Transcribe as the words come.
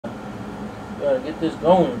Gotta get this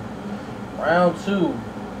going. Round 2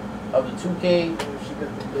 of the 2K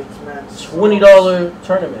 $20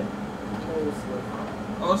 tournament.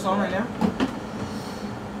 Oh, it's on right now?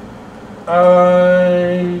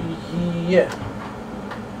 Yeah.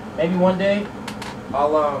 Maybe one day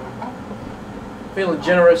I'll feeling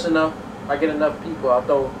generous enough. I get enough people. I'll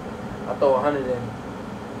throw 100 in.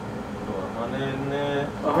 100 in there.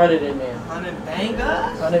 100 in there. 100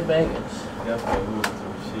 bangers? 100 bangers. Definitely losing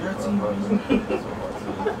some sheep. 13. What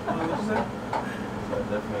you say?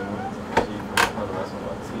 Definitely losing some sheep. That's on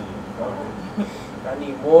my team. I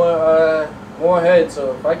need more heads.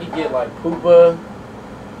 So if I could get like Poopa,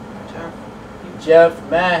 Jeff,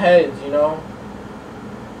 mad heads, you know.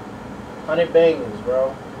 100 bangers, bro.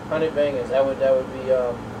 100 bangers. That would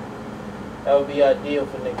be ideal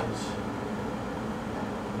for niggas.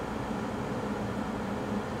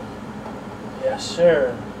 Yes,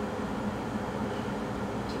 sir.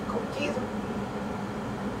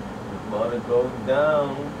 About to go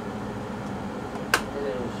down.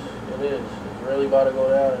 It is. It's really about to go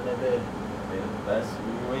down in that bed. The best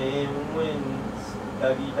wins.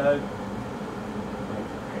 Doggy dog.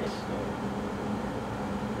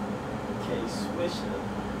 Swisher.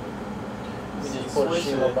 We just put a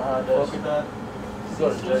sheet up behind us. Go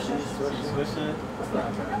to Jerseys. Swisher.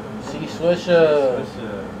 See Swisher.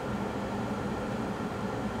 Swisher.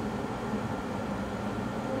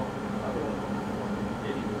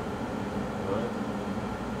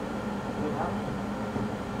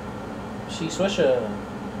 See Swisher.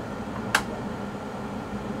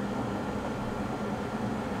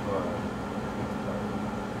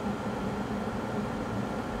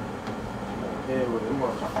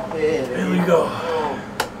 Here we go.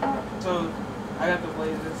 So, I got to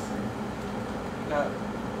play this. Got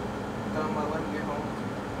done my let me get home.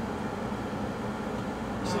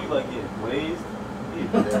 You see, like, get blazed?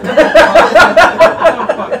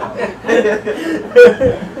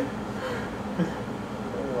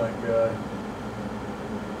 Oh my god.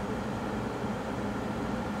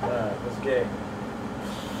 Alright, let's get.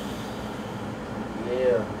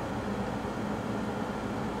 Yeah.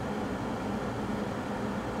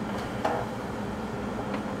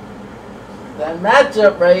 That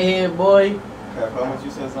matchup right here, boy. How much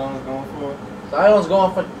you said Zion's going for? Zion's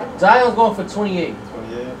going for 28.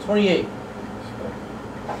 28? 28.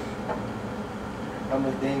 How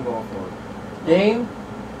much Dame going for? Dame?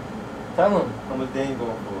 Tell him. How much Dame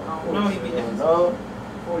going for? No, he be No.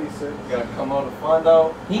 46. You gotta come out and find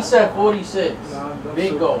out. He said 46.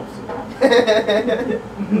 Big goal. Big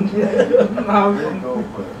goal,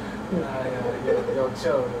 but. Yo,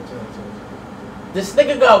 chill. This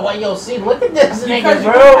nigga got white. Yo, see, look at this nigga, Because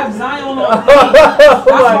you bro. can't have Zion on the Oh That's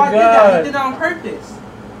why my I did that. god. He did that on purpose.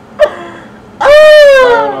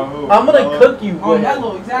 I'm gonna cook you, boy. On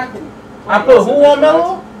Melo, exactly. I put who on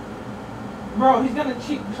Melo? Bro, he's gonna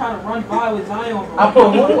try to run by with Zion, bro. I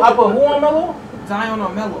put who on Melo? Zion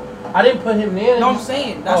on Melo. I didn't put him there. No, I'm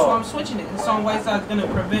saying. That's why I'm switching it. Hassan Whiteside's gonna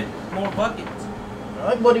prevent more buckets.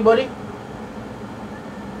 Alright, buddy.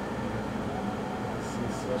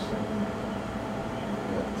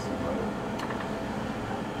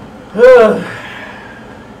 Turn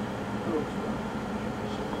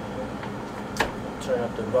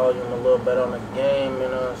up the volume a little bit on the game, you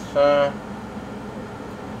know what I'm saying?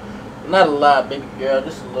 Not a lot, baby girl,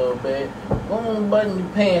 just a little bit. Go on, button your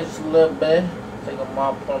pants just a little bit. Take a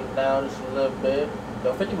mop, pump down just a little bit.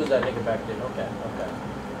 Yo, 50 was that nigga back then. Okay.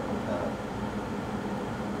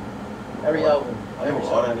 Every album. Every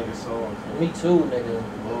all that nigga songs. Me too, nigga.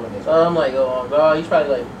 So I'm like, oh god, he's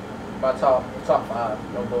probably like my top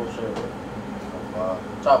 5. No bullshit.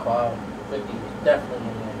 Top 5. 50 is definitely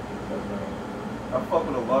in there. I fuck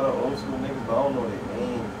with a lot of old school niggas, but I don't know their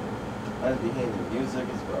names. I just be hearing the music.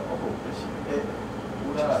 It's like, oh, this shit hit.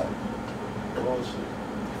 Who that? Bullshit.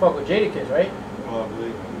 You fuck with Jadakiss, right?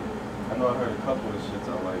 Probably. I know I heard a couple of shits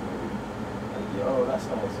I like. Like, yo, that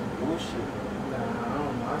sounds like some bullshit. Nah, I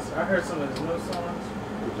don't know. I heard some of his new songs.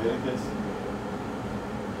 With Jadakiss?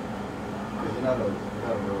 Cause you're not a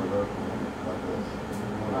real lyrical nigga like this.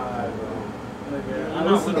 Alright, bro. Nigga, You I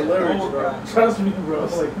know listen to who the lyrics, old bro. guy. Trust me, bro.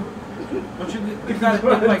 It's like, But you gotta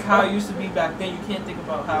think like how it used to be back then. You can't think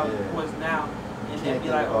about how it was now, and then be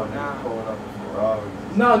like, oh, nah. Pulling up a Ferrari.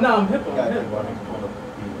 no, I'm hip. You gotta think about niggas pulling up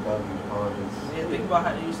BMW, Hondas. Yeah, think about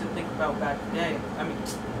how they used to think about back then. I mean,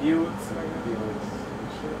 Buicks. Buicks,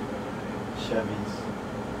 Chevys,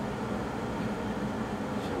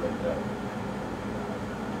 shit like that.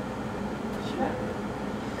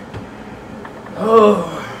 Oh,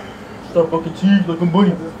 stop fucking cheese like a bunny.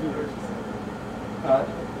 Just be what you said. Huh?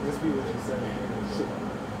 Just be what you said.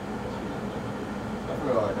 I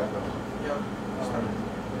feel like that though. yo, yo.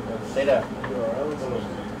 Say that. URL,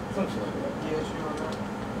 some shit like that. Yeah, sure.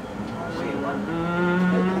 Oh, wait, what?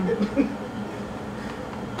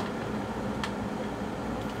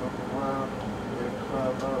 Wow. Get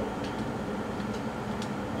club up.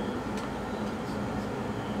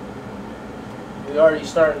 We already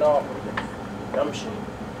starting off with the dumb shit.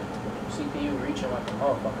 CPU reaching like a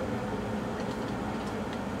motherfucker.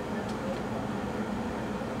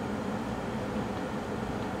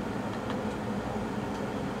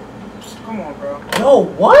 Come on, bro. Yo,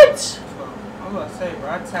 what? I'm gonna say, bro,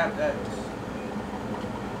 I tapped that.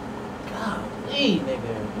 Golly,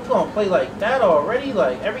 nigga. You gonna play like that already?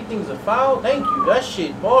 Like, everything's a foul? Thank you. That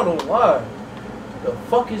shit, ball don't lie. The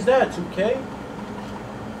fuck is that, 2K?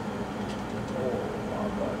 Oh, my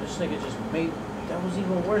God. This nigga just made... That was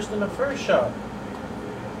even worse than the first shot.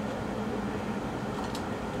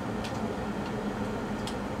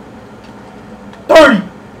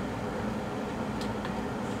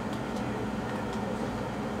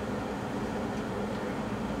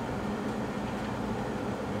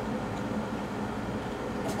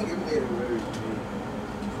 You made it very easy.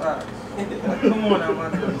 Facts. Come on now,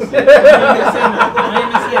 man. I ain't even saying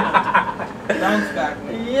nothing. Bounce back,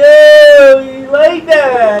 man. Yo, he like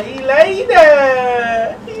that. He like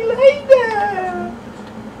that. He like that.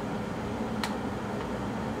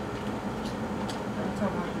 Every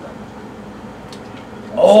time I do that.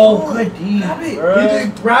 Oh, good D, Grab it. bro. You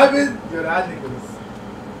didn't grab it? Yo, that nigga was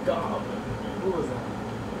gone. Who was that?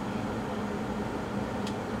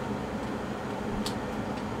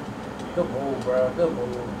 Good move, bro. Good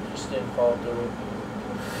move. Just didn't fall through.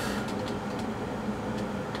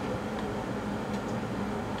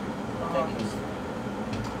 Thank you.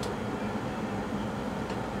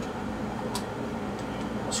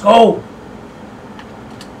 Let's go.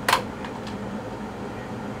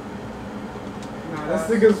 Nah, this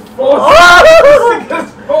nigga's forcing it. This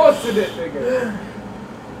nigga's forcing it, nigga.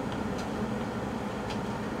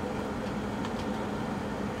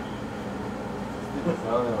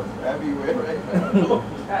 Everywhere right now.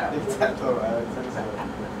 They tapped on Alex.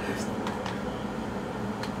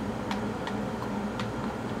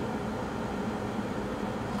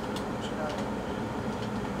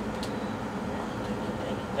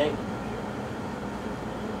 Thank you.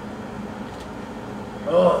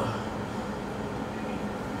 Oh.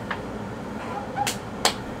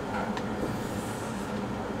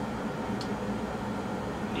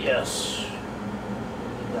 Yes.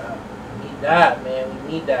 We need that, man.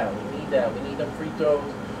 We need that. We need that. We need them free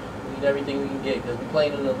throws. We need everything we can get because we're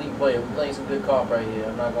playing in the elite player. We're playing some good comp right here.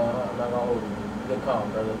 I'm not gonna hold you. Good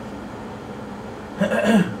comp, brother.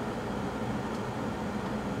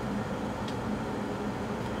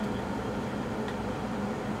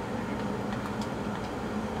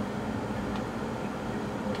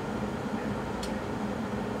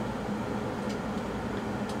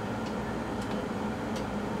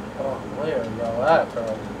 Oh, where are y'all at, bro?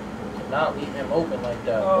 Cannot leave him open like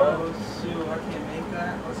that, bro. Oh, shoot. I can't make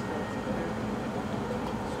that. Let's go.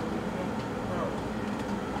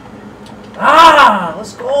 Ah,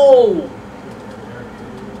 let's go.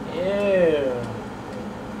 Yeah.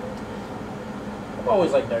 I've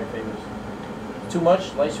always liked Derek Favors. Too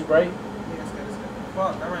much? Lights too bright? Yeah, it's good. It's good.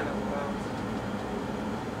 Fuck, I ran out of bounds.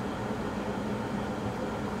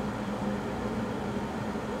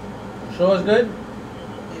 Sure it's good?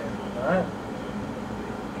 Yeah. Alright.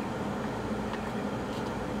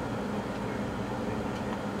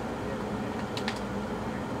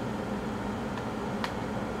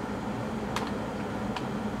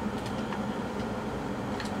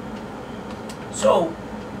 So,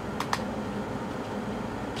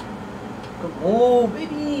 good move,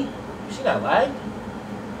 baby. You see that lag?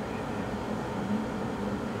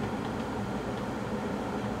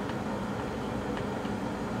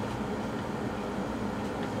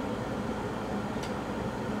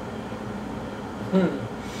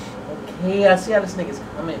 Okay, I see how this nigga's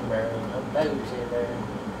coming, bro. I know you shit, bro.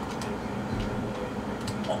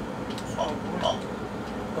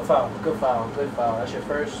 Good foul, good foul, good foul. That's your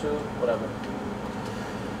first two, whatever.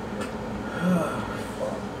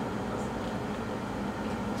 Fuck.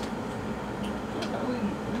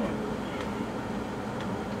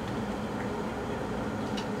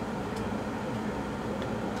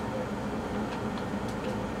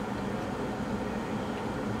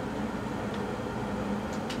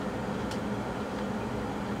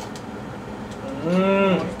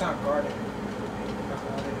 Oh, he's not guarding. He's not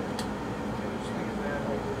guarding. This nigga's bad.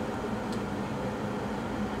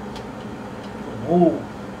 Ooh.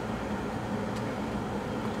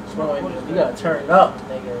 Smart, you gotta turn up,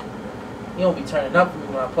 nigga. He don't be turning up for me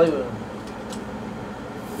when I play with him.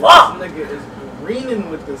 Fuck! This nigga is greening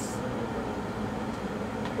with this.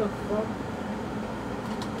 What the fuck?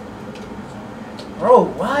 Bro,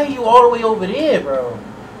 why are you all the way over there, bro?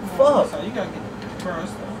 Fuck. So you gotta get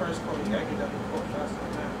first quarter. You gotta get that court faster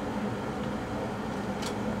than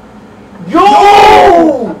that. Yo!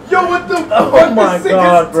 Yo, what the fuck? Oh my This nigga's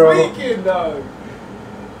God, bro. tweaking, dog.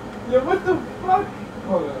 Yo, what the fuck?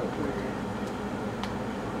 Hold up, nigga.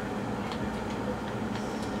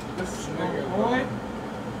 This nigga, Boy.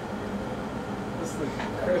 This nigga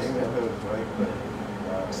Damn, crazy. that was right, but,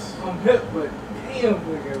 I'm hip, but damn,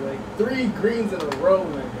 nigga, like 3 greens in a row,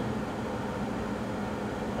 nigga.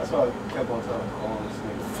 that's why I kept on trying to call this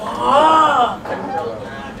nigga. Fuck!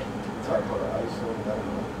 Talk about the ice show, that was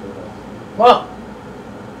good. Fuck!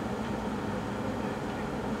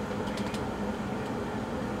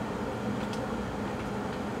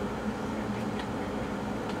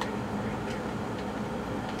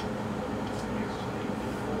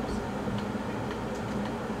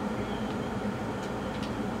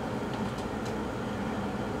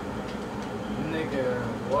 Nigga,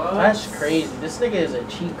 what? That's crazy. This nigga is a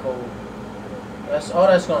cheat code. That's all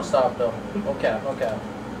that's gonna stop though. Okay, okay.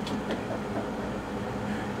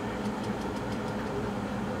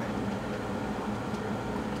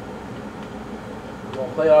 We're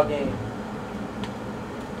gonna play our game.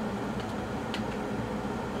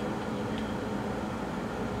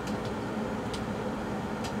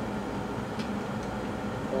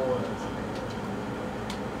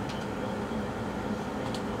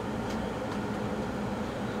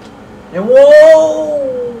 And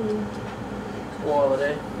whoa! Squall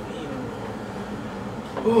today.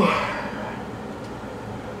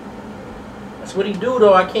 That's what he do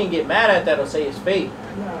though. I can't get mad at that or say it's fake.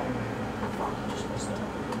 Fuck, just missed that.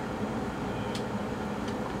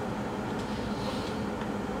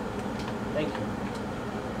 Thank you.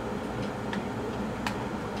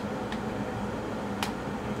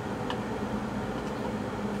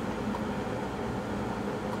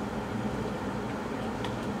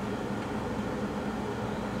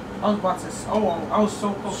 I was about to. Oh, I was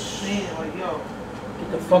so close to saying like, yo.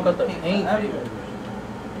 Get the fuck out the paint. Everywhere.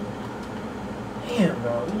 Damn,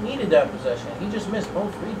 bro. We needed that possession. He just missed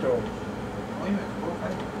both free throws. Oh, you missed both.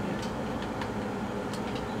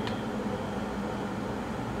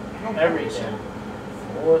 No Everything.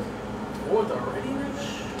 Fourth. Fourth already,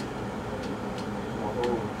 nigga?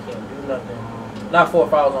 Can't do nothing. Not 4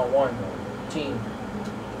 fouls on one, though. Team.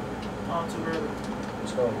 Oh, too early.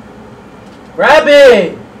 Let's go. Grab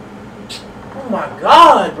it! Oh my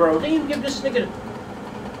god, bro. Didn't even give this nigga the...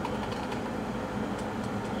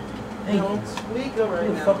 Thank you. Don't tweak her right Who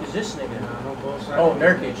the now. fuck is this nigga? Nah, no bullshit. Oh,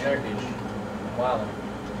 Nurkic. Wow.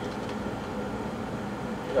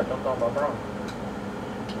 You got dunked on by Brown.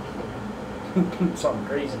 Something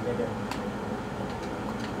crazy, nigga.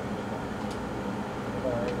 Come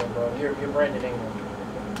on, Ingram, bro. You're Brandon Ingram.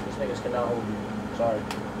 These niggas cannot hold you. Sorry.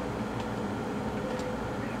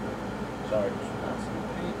 Sorry.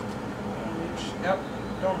 Don't reach. Yep.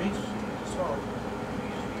 Don't reach. So.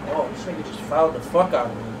 Oh, this nigga just fouled the fuck out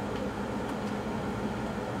of me.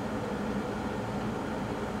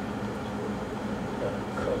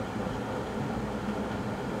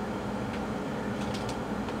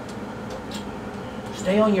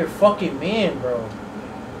 Stay on your fucking man, bro.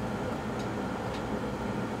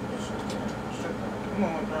 Come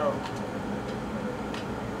on, bro.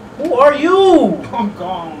 Who are you? I'm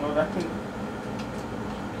gone, bro. That can.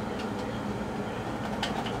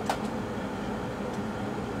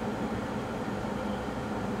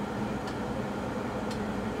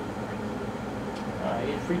 Alright,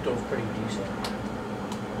 his free throw's pretty decent.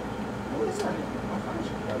 Who is that? I'll find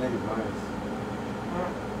you. That nigga's nice.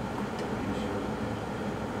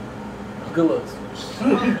 Good looks. Fuck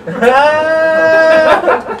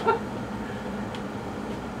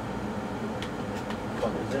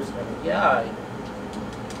is this nigga? Yeah,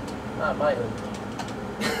 not my hood.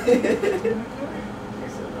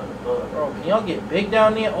 Bro, can y'all get big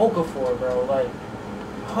down there? Okafor, bro. Like,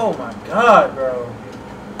 oh my god, bro.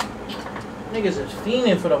 Niggas is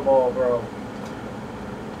fiending for the ball, bro.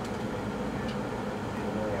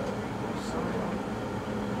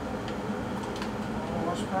 Oh,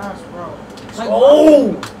 watch pass, bro. Let's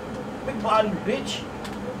go! Big body, bitch.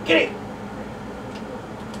 Get it!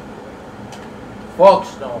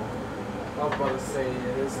 Fox, no. I was about to say,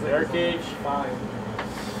 yeah, this Nurkic. nigga's fine.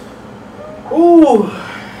 Ooh.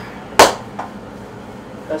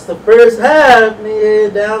 That's the first half,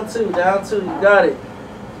 man. Down two. You got it.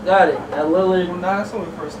 That Well, Lillard. nah, that's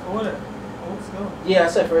only first quarter. Oh, let's go. Yeah, I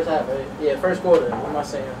said first half, right? Yeah, first quarter. What am I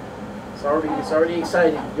saying? It's already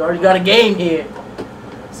exciting. You already got a game here.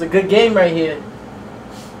 It's a good game right here.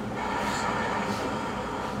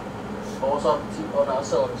 it's on TV. Oh no, it's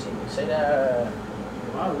still on the TV. Say that.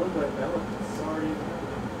 I look like that. I look sorry.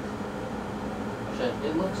 Shit,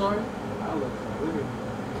 it looks sorry. I look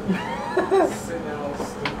like sitting there all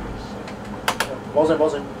stupid shit. Balls in,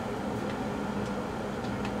 balls in.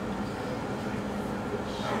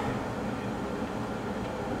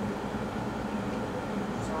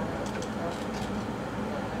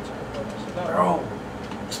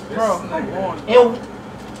 Bro, come on. Ew.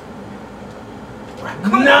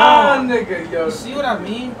 Come Nah, on. nigga, yo. You see what I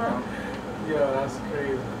mean, bro? Yo, that's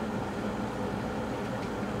crazy.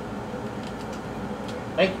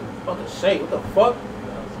 Thank you. What to say? What the fuck?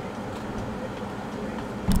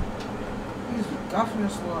 He's guffing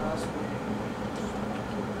this little ass.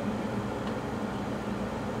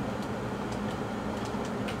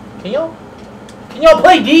 Can y'all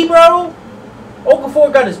play D, bro?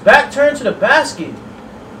 Okafor got his back turned to the basket.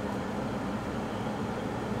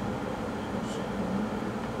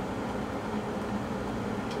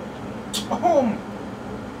 Oh,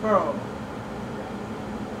 bro.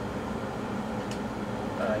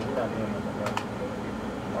 You're not doing nothing, bro.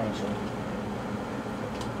 Honestly.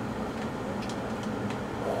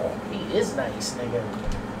 He is nice, nigga.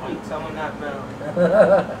 Why you telling that now?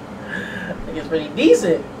 I think it's pretty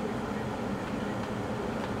decent.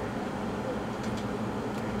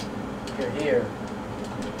 You're here.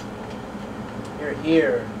 You're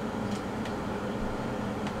here.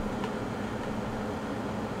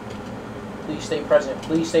 Please stay present.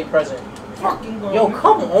 Please stay present. Fucking go. Yo,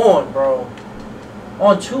 come on, bro.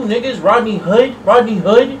 On two niggas, Rodney Hood. Rodney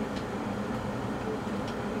Hood.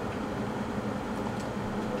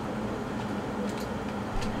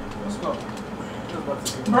 Let's go.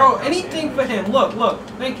 Bro, anything for him. Look, look.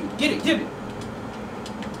 Thank you. Get it, get it.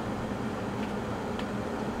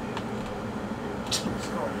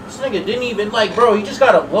 This nigga didn't even, like, bro, he just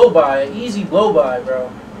got a blow by. An easy blow by,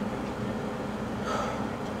 bro.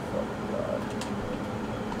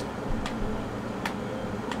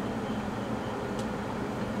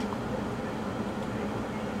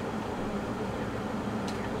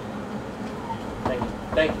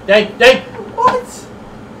 Thank you. What?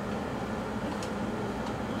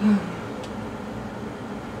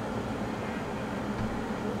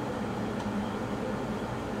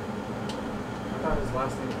 I thought his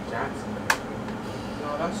last name was Jackson. No,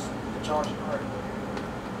 that's Josh Hart.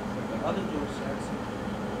 The other dude is Jackson.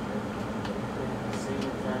 The same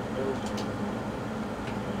exact build.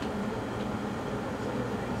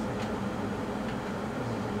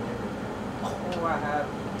 Oh, I have.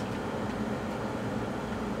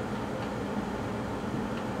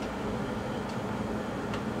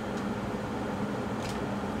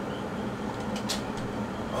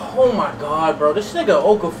 Oh my god, bro. This nigga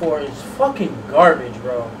Okafor is fucking garbage,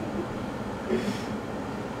 bro.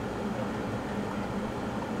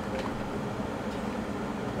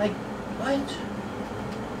 Like, what?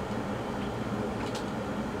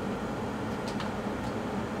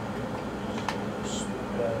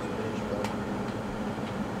 Stupid ass bitch, bro.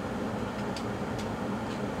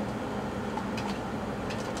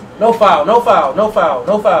 No foul, no foul, no foul,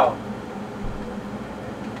 no foul.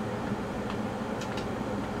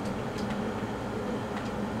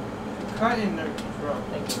 Cut in there, bro.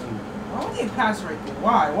 Thank you. Why would they pass right there?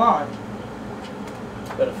 Why? Why?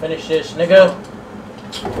 Better finish this, nigga.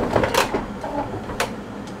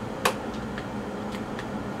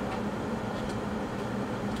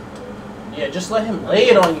 Yeah, just let him lay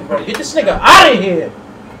it on you, bro. Get this nigga out of here.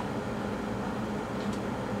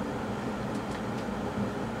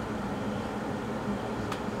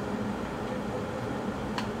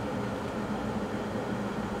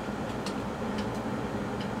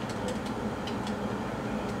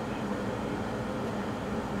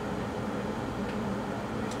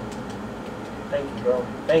 Thank you, bro.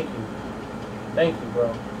 Thank you. Thank you, bro.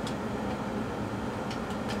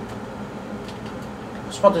 I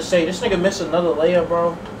was about to say, this nigga missed another layup,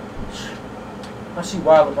 bro. I see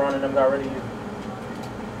why LeBron and them got rid of you.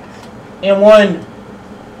 And one.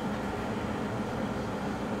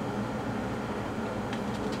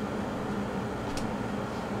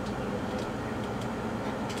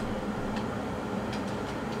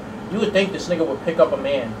 You would think this nigga would pick up a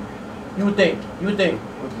man. You would think. You would think.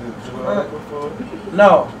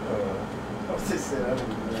 No. I was just saying, I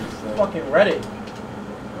didn't even understand. Fucking Reddit.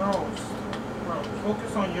 Bro,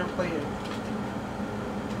 focus on your player.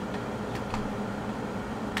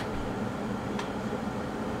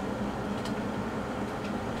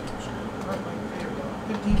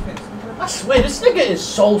 Good defense. I swear, this nigga is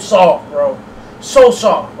so soft, bro. So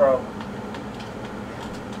soft, bro.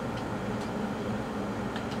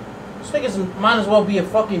 This niggas might as well be a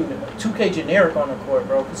fucking 2K generic on the court,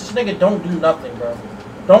 bro. Cause this nigga don't do nothing, bro.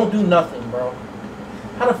 Don't do nothing, bro.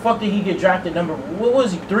 How the fuck did he get drafted number? What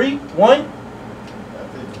was he? 3? 1? I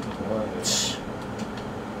think he's one.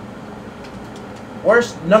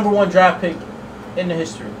 Worst #1 draft pick in the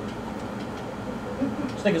history.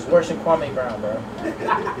 This nigga's worse than Kwame Brown, bro.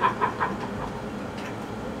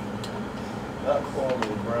 Not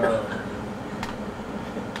Kwame Brown.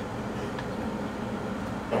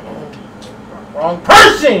 Wrong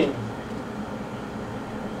person!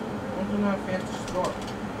 I'm doing a fancy sport.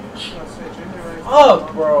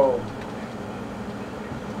 Fuck, bro.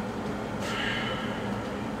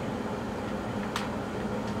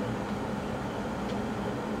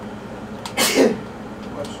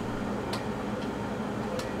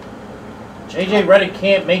 JJ Redick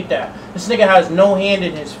can't make that. This nigga has no hand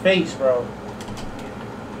in his face, bro.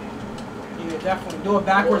 Yeah, definitely. Do a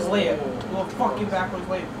backwards layup. Do a fucking backwards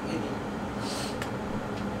layup, idiot.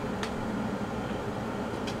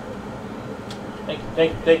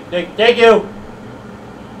 Thank you.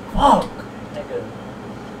 Fuck, nigga.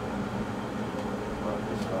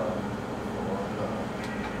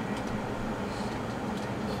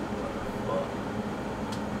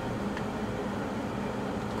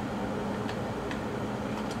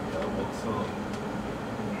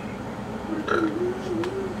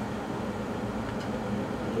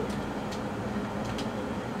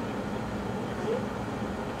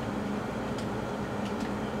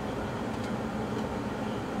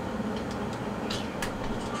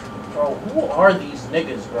 Bro, who are these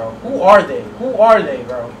niggas, bro? Who are they? Who are they,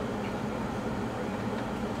 bro?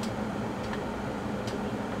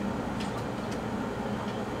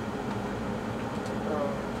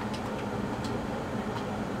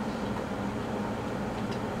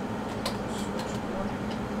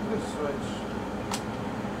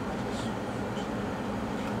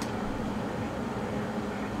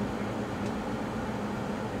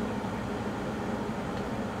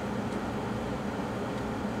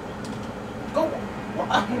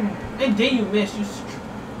 And then you miss, you.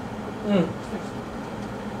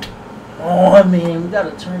 Oh man, we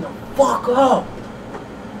gotta turn the fuck up.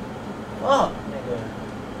 Fuck, nigga.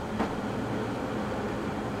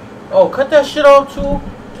 Oh, cut that shit off too.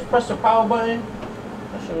 Just press the power button.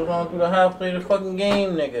 That shit was on through the halfway of the fucking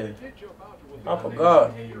game, nigga. I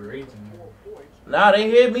forgot. Nah, they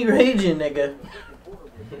hear me raging, nigga.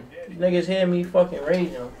 These niggas hear me fucking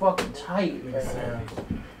raging. I'm fucking tight right now.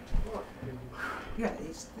 You got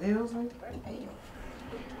 8 steals, man?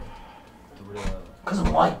 Cause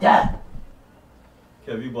I'm like that.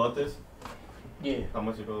 Kev, you bought this? Yeah. How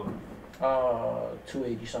much it go?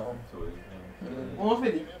 280 something. 280.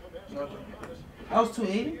 150. That was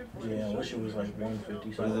 280? Yeah, I wish it was like 150 What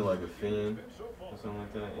is something. it, like a fan or something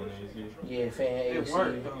like that? In AC? Yeah, fan It AC.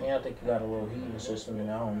 worked, though. Yeah, I think you got a little heating system in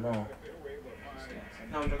there. I don't know.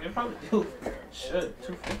 No, they probably do. Should.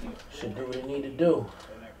 250. Should do what it need to do.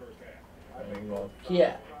 There you go.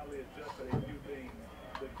 Yeah.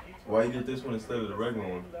 Why you get this one instead of the regular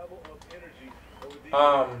one?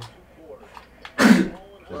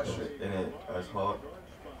 Just and it's hot.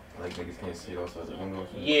 Like niggas can't see it outside the window.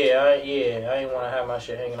 Yeah, I ain't want to have my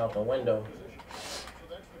shit hanging out the window.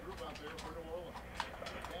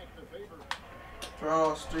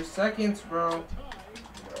 Bro, it's 3 seconds, bro.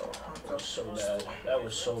 That was so bad. That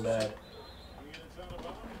was so bad.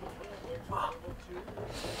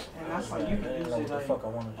 And that's like you I can didn't use know it what the like fuck I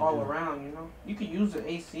wanted to all do. around, you know? You could use the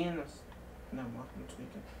AC in this. Never mind, I'm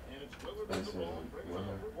tweaking.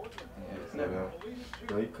 Never.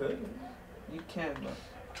 No, you couldn't. You can, but.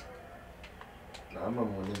 Nah, I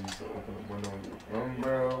remember when they used to open the window in your room,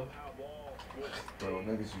 bro. Bro,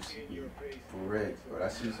 niggas used to be brick, bro.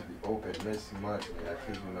 That shit used to be open this much, man.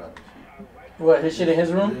 I kid you not. What, his shit in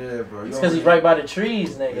his room? Yeah, bro. It's because he's right by the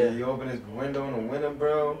trees, Yeah, nigga. you open his window in the winter,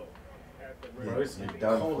 bro. Bro, it's you're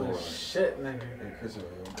done cold for. as shit, nigga. And Chris,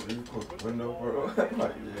 you close the window, bro. I'm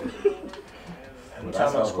like, yeah. Every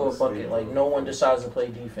time I score a bucket, like, no one decides to play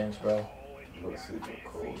defense, bro. You go to sleep in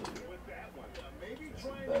cold. It's the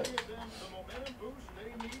best.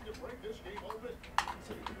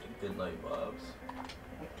 Good night vibes.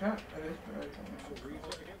 Okay, that is very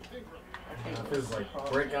If it's like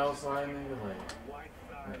brick outside, nigga, like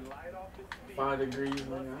 5 degrees,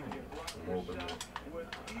 nigga, I'm open it.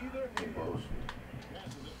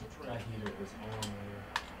 that heater is on,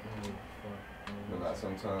 nigga. Oh, But fuck. like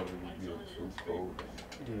sometimes it would be too cold.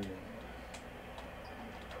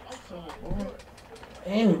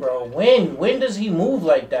 When, bro? When does he move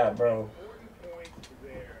like that, bro?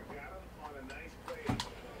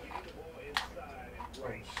 Oh,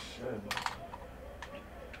 shit.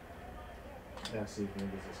 Gotta see if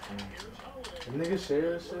niggas is clean. If niggas share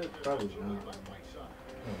that shit, probably not.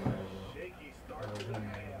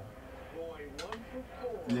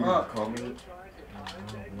 You can comment it.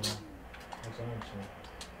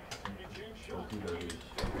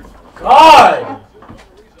 God!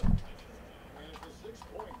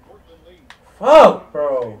 Fuck,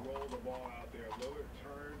 bro.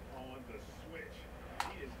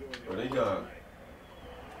 But they got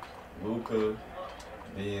Luka,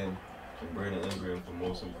 Ben, and Brandon Ingram for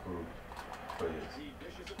most improved players.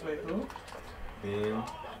 Wait, who? Ben,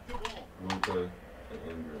 Luka, and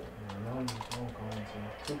Ingram.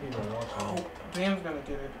 Two people watching. Oh, Bam's gonna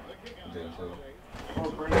get it. Then so.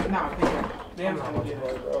 Or Brandon. Nah, Bam's gonna get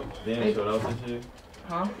it. Ben showed out this year.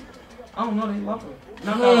 Huh? I don't know, they love him.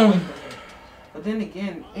 No, but then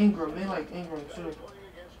again, Ingram, they like Ingram too.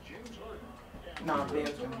 Nah, Bam's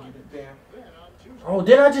gonna get it. Bam. Oh,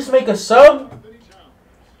 did I just make a sub?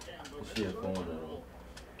 She a foreigner.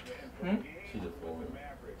 She's a foreigner.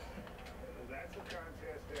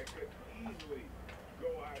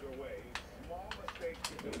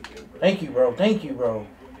 Thank you, bro. Thank you, bro.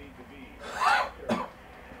 Come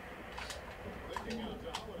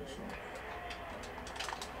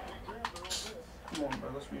on, bro.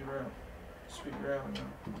 Let's be real. Let's be real now.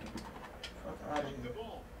 Fuck out of here.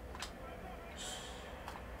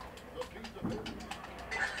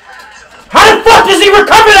 How the fuck does he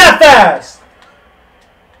recover that fast?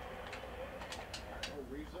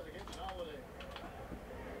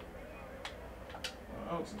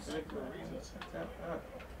 Oh, it's exactly the reason it's like that.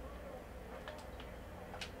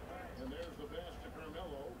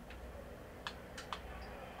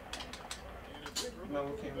 No,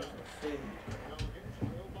 we can't make a fade.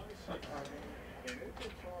 Fuck out of here.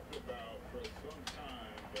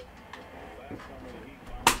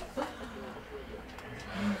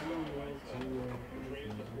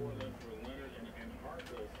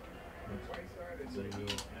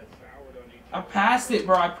 I passed it,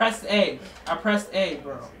 bro. I pressed A.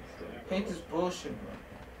 Bro. Hate this bullshit, bro.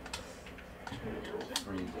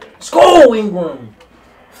 Skull Ingram.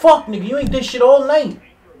 Fuck, nigga. You ain't this shit all night.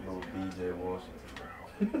 No BJ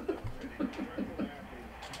Washington.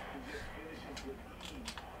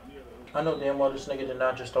 I know damn well this nigga did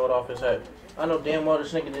not just throw it off his head.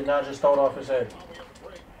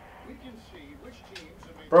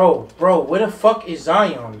 Bro, where the fuck is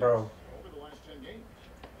Zion, bro?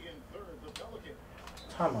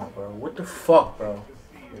 Time out, bro. What the fuck, bro?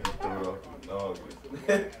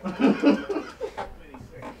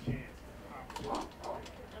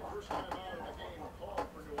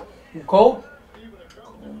 You cold?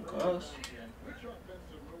 Cuz.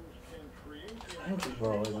 Thank you,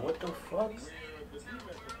 bro. What the fuck?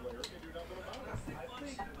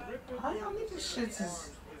 How y'all niggas shits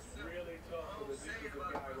is...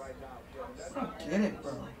 I don't get it,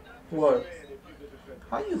 bro. What?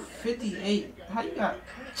 How you 58? How you got...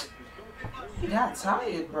 You got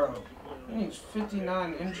tired, bro. You need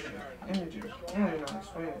 59 images. I don't even know how to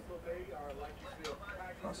explain it.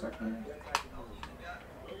 For a second.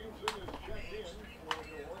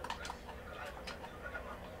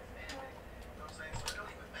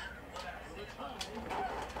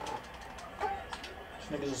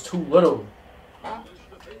 This niggas is too little.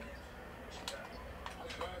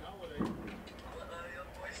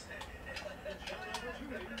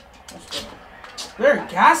 They're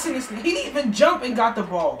gassing this thing. He didn't even jump and got the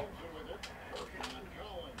ball.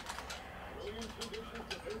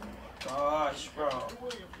 Gosh, bro.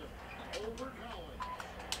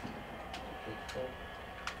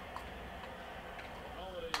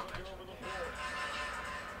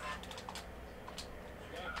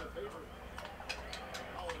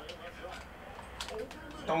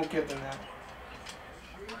 Don't give them that.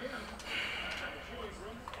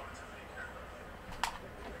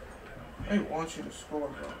 They want you to score,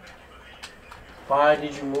 bro. Why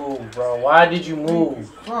did you move, bro? Why did you move?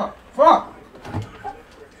 Fuck.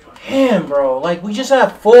 Damn, bro. Like, we just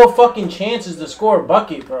have 4 fucking chances to score a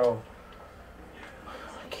bucket, bro.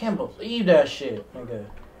 I can't believe that shit, nigga.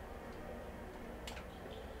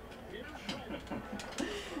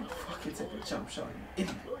 Fucking take a jump shot, you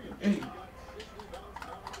idiot.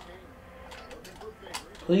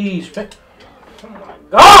 Please, oh my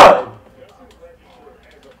God!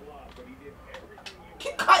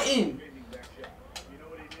 Keep cutting.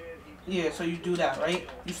 Yeah, so you do that, right?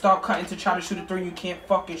 You start cutting to try to shoot a 3, you can't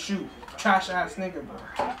fucking shoot. Trash ass nigga, bro.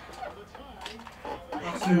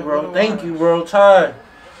 Thank you, bro. Thank you, bro. Ty.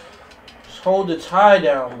 Just hold the tie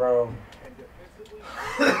down, bro.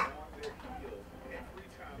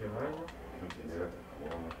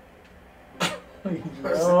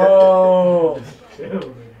 No.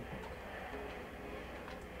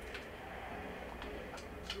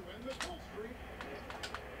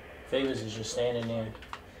 Favors is just standing there.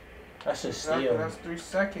 That's just steal. That's 3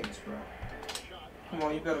 seconds, bro. Come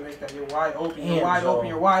on, you gotta make that. You're wide open. Damn, You're wide Joe. open.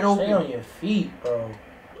 You're wide open. Stay on your feet, bro.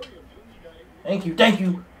 Thank you. Thank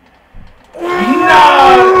you.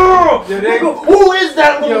 No! Nigga, who is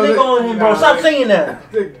that little nigga on him, bro? Stop saying that.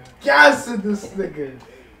 The gas in this nigga.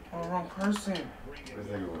 Oh, wrong person. This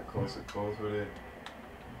nigga went coast to coast with it.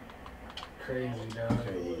 Crazy, dog.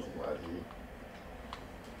 Crazy, YG.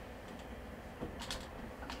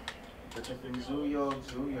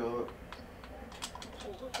 Zuyo.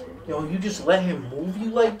 Yo, you just let him move you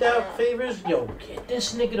like that, Favors? Yo, get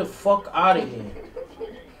this nigga the fuck out of here.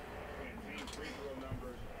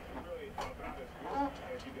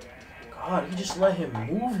 God, you just let him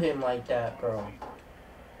move him like that, bro.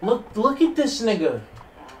 Look at this nigga.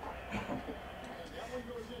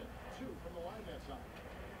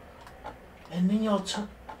 And then y'all took.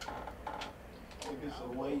 Nigga's a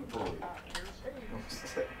white boy.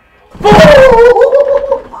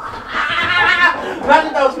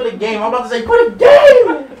 Imagine that was for the game. I'm about to say, for the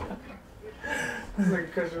game! This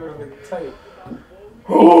nigga cushion would have been tight.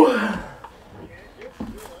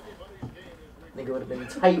 Nigga would have been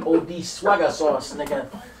tight OD swagger sauce, nigga.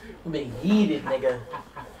 Would been heated, nigga.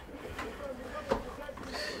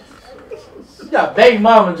 You got baby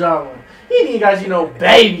mama drama. He didn't got you no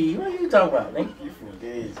baby. What are you talking about, nigga? You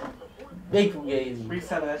fugazi. Big fugazi.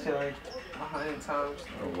 Reset that shit like 100 times.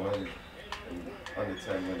 Under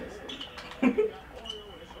 10 minutes.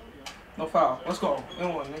 No foul. Let's go.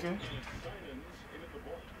 In one, nigga.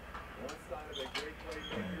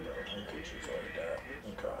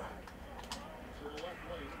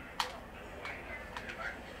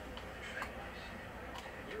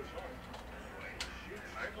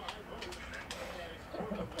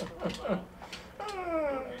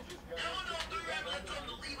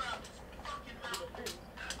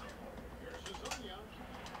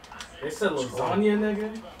 They said lasagna, nigga?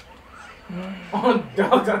 On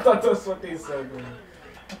dogs, I thought that's what they said, man.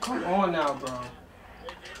 Come on now, bro.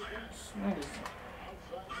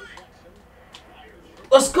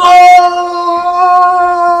 Let's go!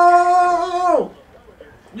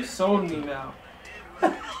 You sold me now.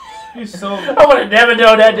 You sold me. I would have never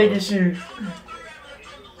known that nigga shoot.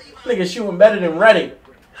 Nigga shooting better than Reddick.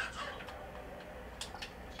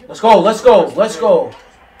 Let's go, let's go, let's go.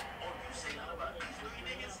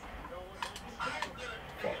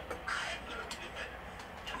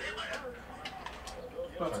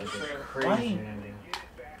 Crazy.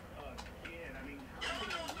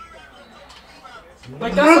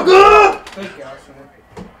 Like that's good. Thank you, Arsenal.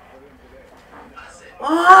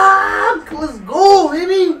 Ah, let's go,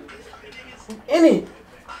 baby. In it.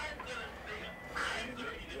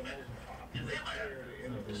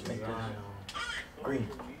 Just make this green.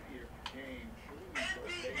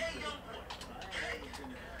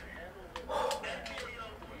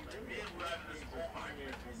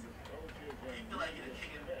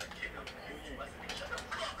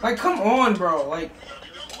 Like, come on, bro. Like,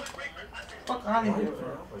 fuck out of here,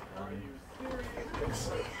 bro.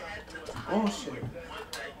 Bullshit.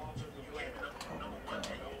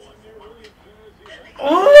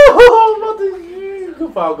 Oh, mother.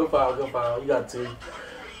 Good foul, good foul, good foul. You got two.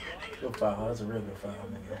 Good foul. That's a real good foul,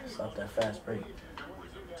 nigga. Stop that fast break.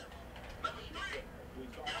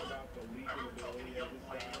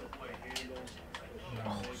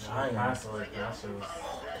 Oh, Zion.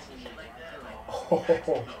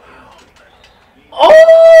 Oh,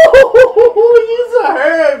 you's a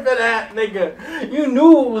hurt for that, nigga. You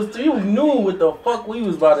knew what the fuck we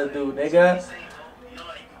was about to do, nigga.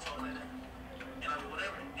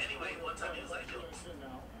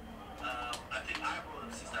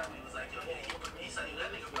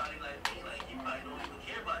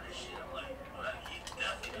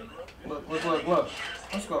 Look.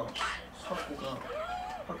 Let's go. Let's fucking go.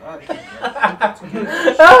 Fuck out of here, bro.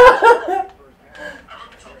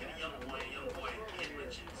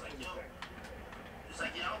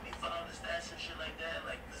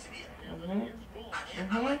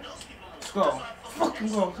 Let's go. Fucking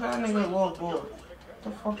go. That nigga low boy. Get the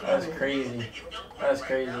fuck out of That's here. crazy. That's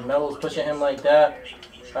crazy. Melo's pushing him like that.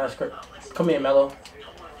 That's crazy. Come here, Melo.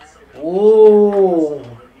 Ooh.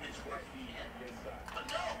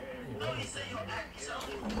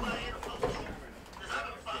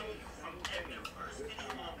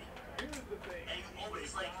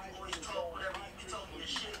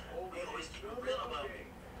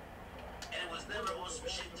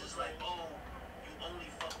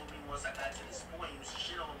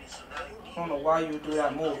 I don't know why you would do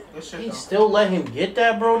that move. This shit He though. still let him get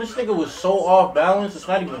that, bro. This nigga was so off balance. It's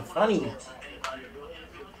not even funny.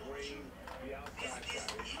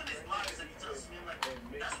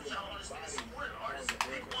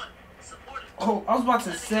 Oh, I was about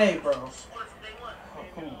to say, bro. Oh,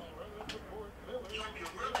 come on.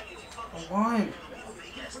 Come on.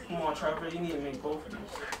 Come on, Trevor. You need to make both of these.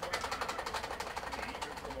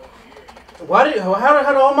 How did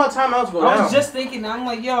all my timeouts go down? I was just thinking, I'm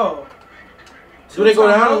like, yo. Do they go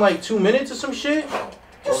down in like 2 minutes or some shit?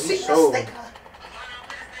 You see this nigga?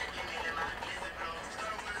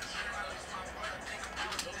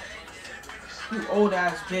 You old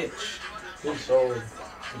ass bitch. He's sold.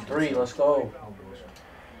 3, let's go.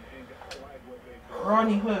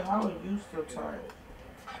 Ronnie Hood, how are you still tired?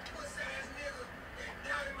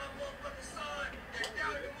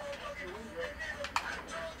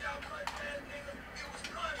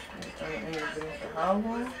 How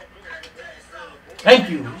long? Thank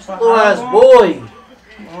you. Little ass boy.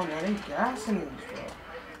 Come on, now they gassing these, bro.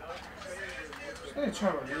 This nigga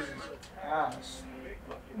trying to lose his ass.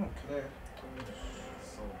 I don't care.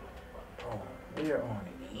 Oh, we are on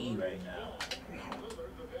an E right now.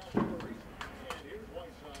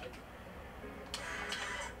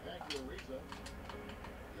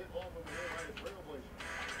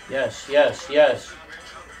 Yes, yes, yes.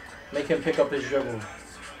 Make him pick up his dribble.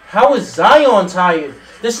 How is Zion tired?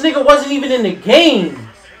 This nigga wasn't even in the game.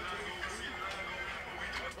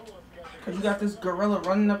 Cause you got this gorilla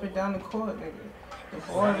running up and down the court, nigga. The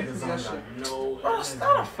ball in possession. No, bro, it's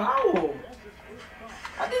not a foul.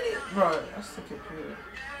 I didn't, bro. That's the computer.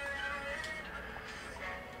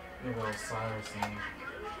 Nigga Osiris and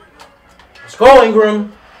Let's go,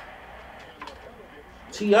 Ingram.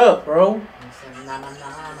 Tee up, bro.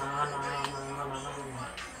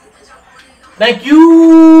 Thank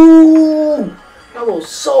you. That was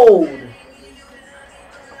sold.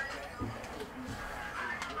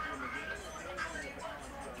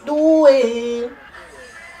 Do it.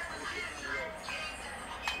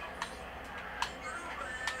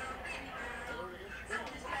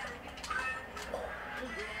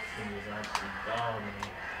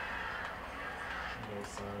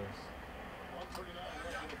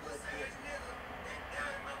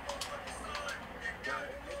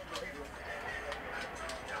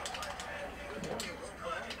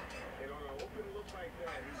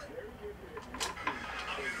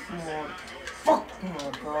 Come on. Fuck. Oh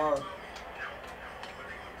my god.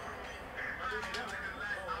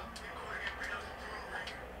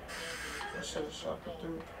 I should have shot it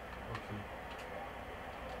through.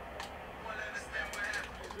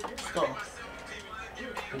 Let's go.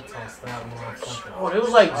 Oh, there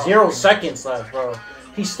was like 0 seconds left, bro.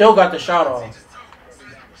 He still got the shot off.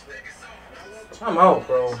 I'm out,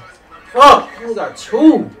 bro. Fuck! He only got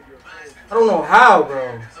 2. I don't know how,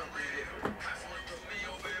 bro.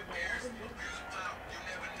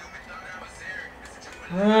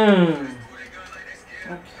 Okay.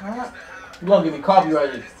 You gonna give me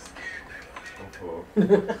copyrighted? For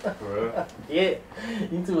real? Yeah.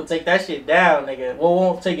 You two will take that shit down, nigga. Well,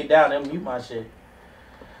 won't take it down. They'll mute my shit.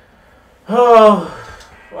 Oh,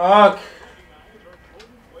 fuck.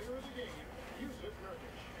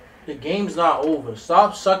 The game's not over.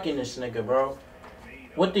 Stop sucking this nigga, bro.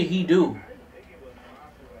 What did he do?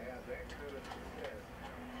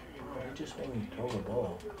 Bro, he just made me throw the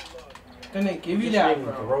ball. Then they give He you just that, made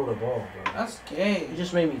me bro. throw the ball, bro. That's gay. He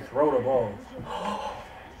just made me throw the ball.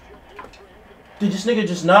 Did this nigga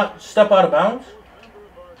just not step out of bounds?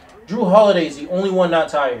 Drew Holiday's the only one not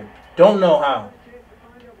tired. Don't know how.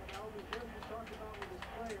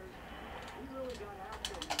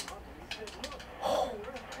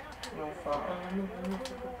 No foul.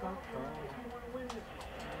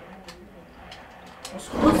 What's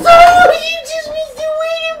up? You just missed the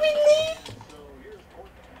way to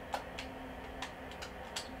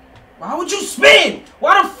Why would you spin?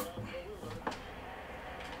 Why the f...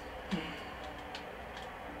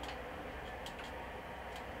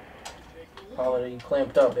 Holiday, you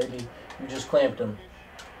clamped up, baby. You just clamped him.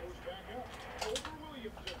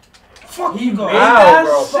 Fuck you, go. How,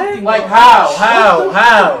 bro? Fucking Like, go. how?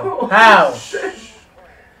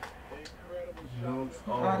 no.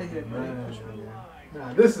 Out of here, man. man.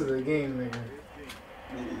 Nah, this is a game, nigga.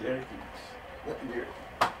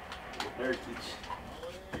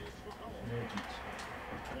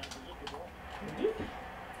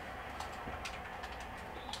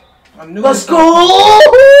 I knew Let's it. go!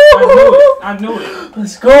 I knew it.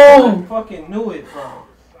 Let's go! I fucking knew it, bro.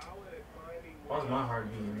 Why's my heart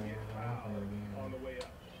beating, man? I don't play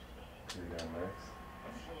the game.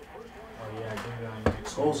 Oh yeah, I do that.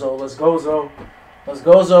 Let's go, Zo. Let's go, Zo. Let's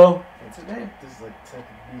go, Zo. And today. This is like tech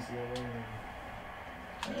BCLA.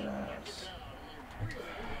 That ass.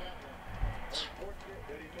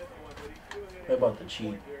 We're about to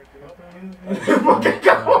cheat. Fucking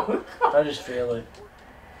go. I just feel it.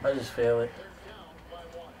 I just feel it.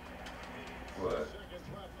 What?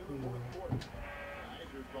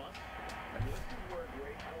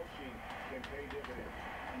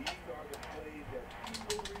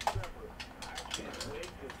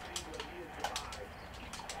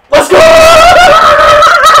 Let's go!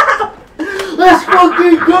 Let's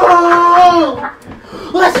fucking go!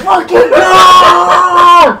 Let's fucking go!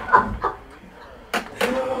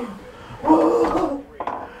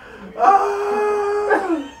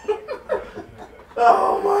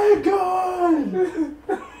 Oh my god!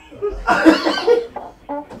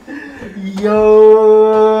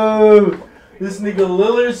 Yo! This nigga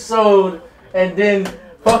Lillard sold and then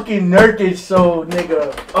fucking Nurkic sold,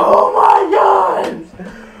 nigga. Oh my god!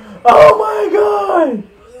 Oh my god!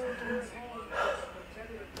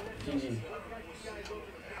 GG.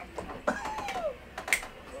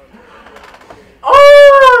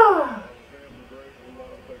 Oh!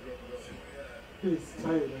 He's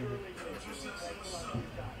tight, nigga.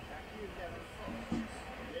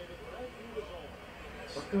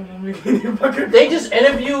 They just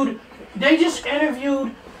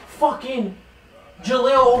interviewed fucking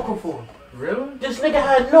Jaleel Okafor. Really? This nigga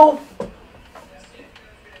had no.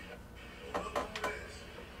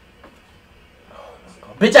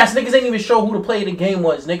 Bitch ass niggas ain't even show who the player of the game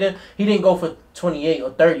was, nigga. He didn't go for 28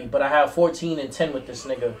 or 30, but I have 14 and 10 with this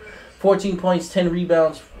nigga. 14 points, 10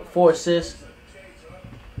 rebounds, 4 assists.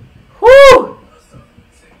 Woo!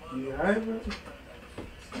 You alright, bro?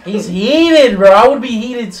 He's heated, bro. I would be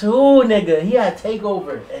heated too, nigga. He had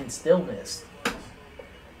takeover and still missed.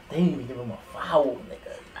 They didn't even give him a foul,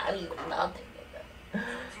 nigga. Not even nothing, nigga.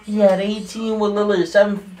 He had 18 with Lillard,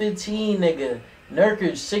 7 for 15, nigga.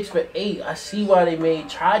 Nurkic 6 for 8. I see why they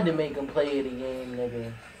tried to make him play of the game,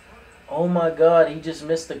 nigga. Oh my god, he just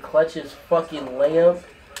missed the clutchest fucking layup.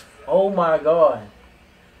 Oh my god.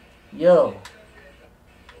 Yo.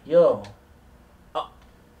 Oh.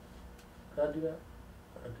 Did I do that?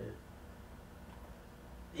 Okay.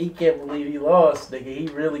 He can't believe he lost, nigga. He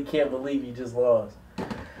really can't believe he just lost.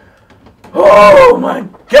 Oh my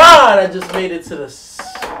god! I just made it to the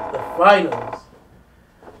finals.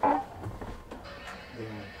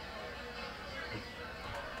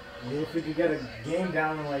 If we could get a game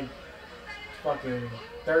down in like fucking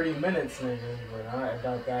 30 minutes, nigga, but I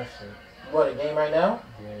doubt that shit. What, a game right now?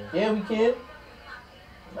 Yeah. Yeah, we can.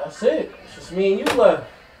 That's it. It's just me and you left.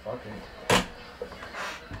 Fuck it.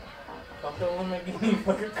 Fuck the limit, give me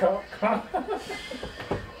fucking call.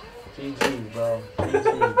 GG, bro.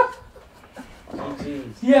 GG.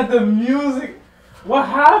 GG's. He had the music. What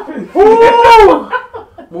happened? Woo!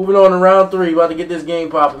 Moving on to round 3. About to get this game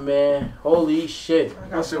popping, man. Holy shit. I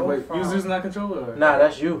got no Wait, foul. users not controller? Nah,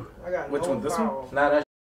 that's you. I got Which no one, this one? foul. Nah, that's